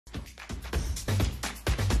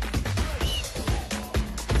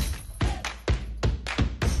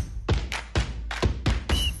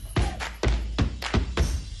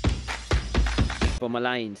for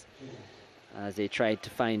Molynes as they tried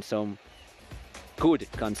to find some good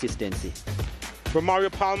consistency. For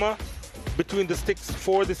Mario Palmer, between the sticks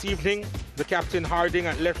for this evening, the captain Harding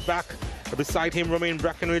at left back. Beside him, Romain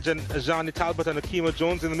Brackenridge and Johnny Talbot and Akima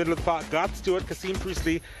Jones. In the middle of the park, Garth Stewart, Kasim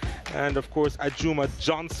Priestley, and of course Ajuma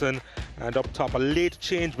Johnson. And up top, a late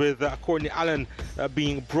change with Courtney Allen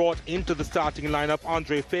being brought into the starting lineup.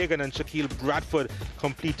 Andre Fagan and Shaquille Bradford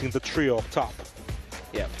completing the trio up top.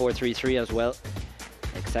 Yeah, 4-3-3 as well.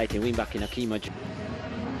 Exciting wing back in Akima.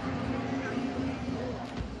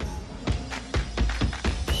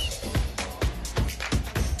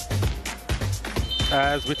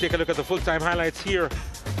 As we take a look at the full-time highlights here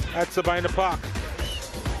at Sabina Park,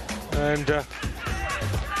 and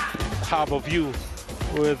Harbour View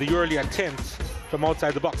with the early attempt from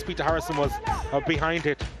outside the box. Peter Harrison was behind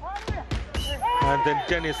it, and then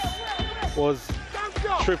Dennis was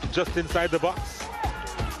tripped just inside the box,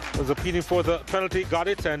 was appealing for the penalty, got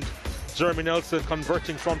it, and Jeremy Nelson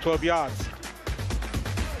converting from 12 yards.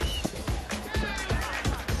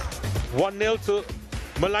 1-0 to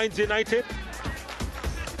Molynes United.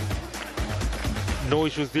 No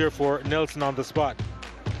issues there for Nelson on the spot.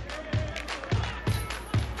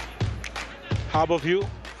 Harbour View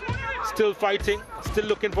still fighting, still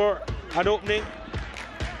looking for an opening,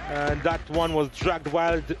 and that one was dragged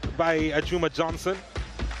wild by Ajuma Johnson.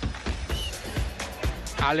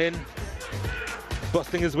 Allen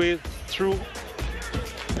busting his way through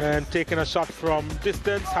and taking a shot from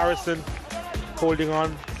distance. Harrison holding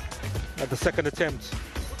on at the second attempt.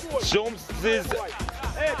 Jones's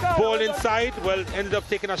ball inside, well, ended up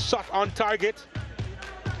taking a shot on target.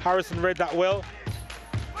 Harrison read that well,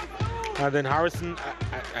 and then Harrison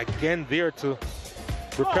again there to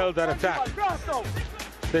repel that attack.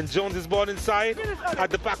 Then Jones's ball inside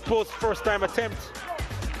at the back post, first time attempt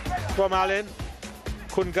from Allen,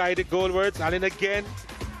 couldn't guide it goalwards. Allen again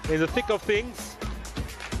in the thick of things,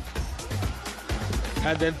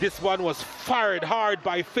 and then this one was fired hard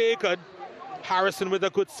by Fagan. Harrison with a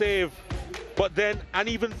good save, but then an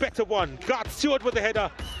even better one. Got Stewart with the header,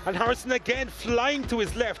 and Harrison again flying to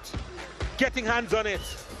his left, getting hands on it.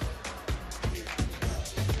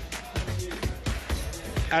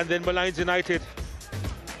 And then Molynes United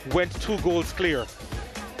went 2 goals clear.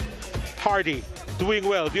 Hardy doing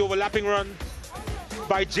well, the overlapping run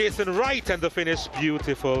by Jason Wright, and the finish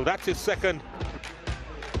beautiful. That's his second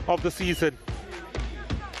of the season.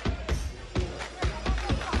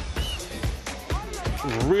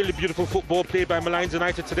 Really beautiful football played by Molynes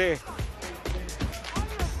United today.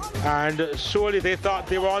 And surely they thought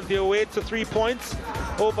they were on their way to 3 points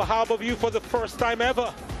over Harbour View for the first time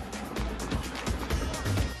ever.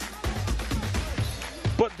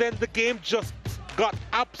 But then the game just got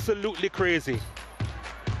absolutely crazy.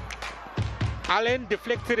 Allen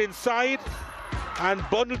deflected inside and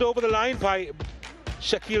bundled over the line by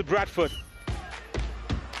Shaquille Bradford.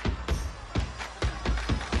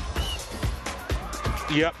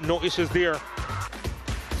 Yep, no issues there.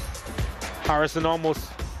 Harrison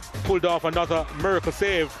almost pulled off another miracle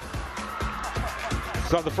save.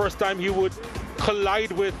 It's not the first time he would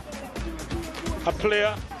collide with a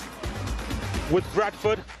player, with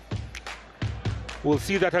Bradford. We'll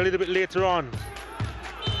see that a little bit later on.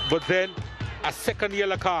 But then a second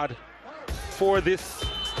yellow card for this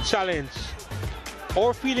challenge.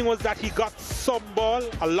 Our feeling was that he got some ball,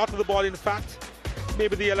 a lot of the ball in fact.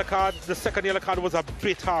 Maybe the yellow card, the second yellow card was a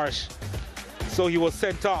bit harsh, so he was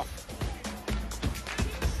sent off.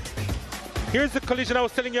 Here's the collision I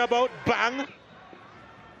was telling you about. Bang!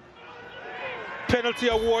 Penalty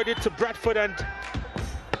awarded to Bradford and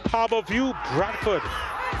Harbour View. Bradford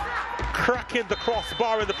cracking the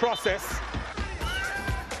crossbar in the process.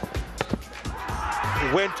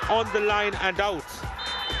 Went on the line and out.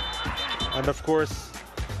 And of course,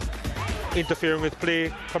 interfering with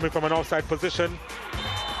play, coming from an offside position.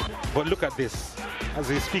 But look at this, as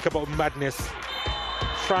we speak about madness.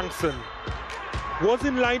 Frankson was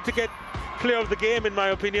in line to get player of the game, in my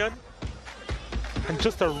opinion. And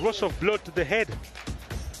just a rush of blood to the head.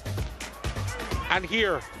 And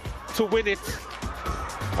here, to win it,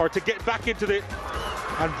 or to get back into it,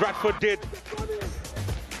 and Bradford did.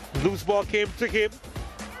 Loose ball came to him,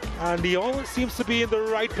 and he always seems to be in the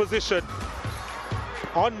right position.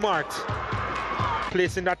 Unmarked,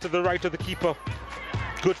 placing that to the right of the keeper.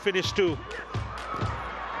 Good finish too.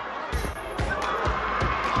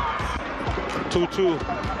 2-2.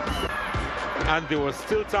 And there was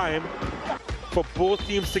still time for both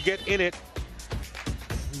teams to get in it,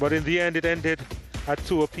 but in the end it ended at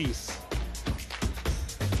 2 apiece.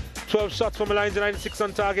 12 shots for Molynes United, 6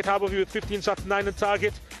 on target. Harbour View with 15 shots, 9 on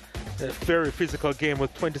target. A very physical game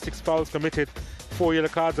with 26 fouls committed 4 yellow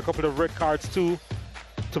cards, a couple of red cards too,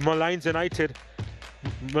 to Molynes United.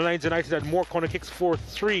 Molynes United had more corner kicks,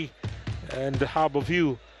 4-3, and the Harbour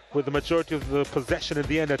View with the majority of the possession at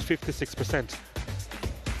the end at 56%.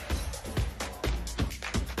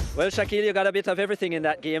 Well, Shaquille, you got a bit of everything in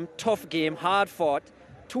that game. Tough game, hard fought.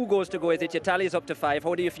 2 goals to go with it. Your tally is up to 5.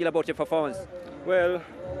 How do you feel about your performance? Well,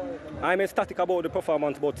 I'm ecstatic about the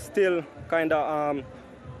performance, but still kind of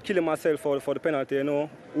killing myself for the penalty. You know,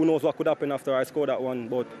 who knows what could happen after I scored that one?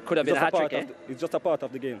 But could have been a hat-trick, eh? It's just a part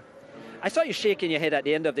of the game. I saw you shaking your head at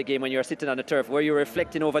the end of the game when you were sitting on the turf. Were you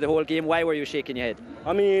reflecting over the whole game? Why were you shaking your head?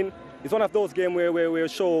 I mean, it's one of those games where we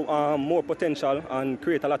show more potential and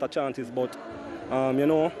create a lot of chances, but you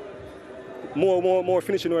know, more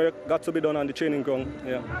finishing work got to be done on the training ground.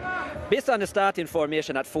 Yeah. Based on the starting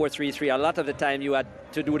formation at 4-3-3, a lot of the time you had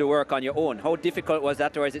to do the work on your own. How difficult was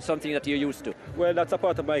that, or is it something that you're used to? Well, that's a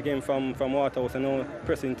part of my game from Waterhouse, you know,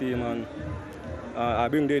 pressing team, and I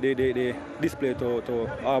bring the display to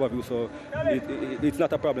Harbour View, so it's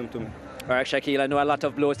not a problem to me. All right, Shaquille, I know a lot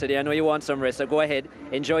of blows today. I know you want some rest, so go ahead.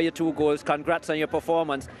 Enjoy your 2 goals. Congrats on your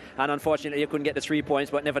performance. And unfortunately, you couldn't get the 3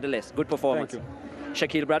 points, but nevertheless, good performance. Thank you.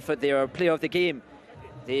 Shaquille Bradford, their player of the game,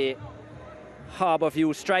 the Harbour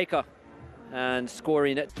View striker, and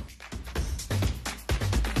scoring it.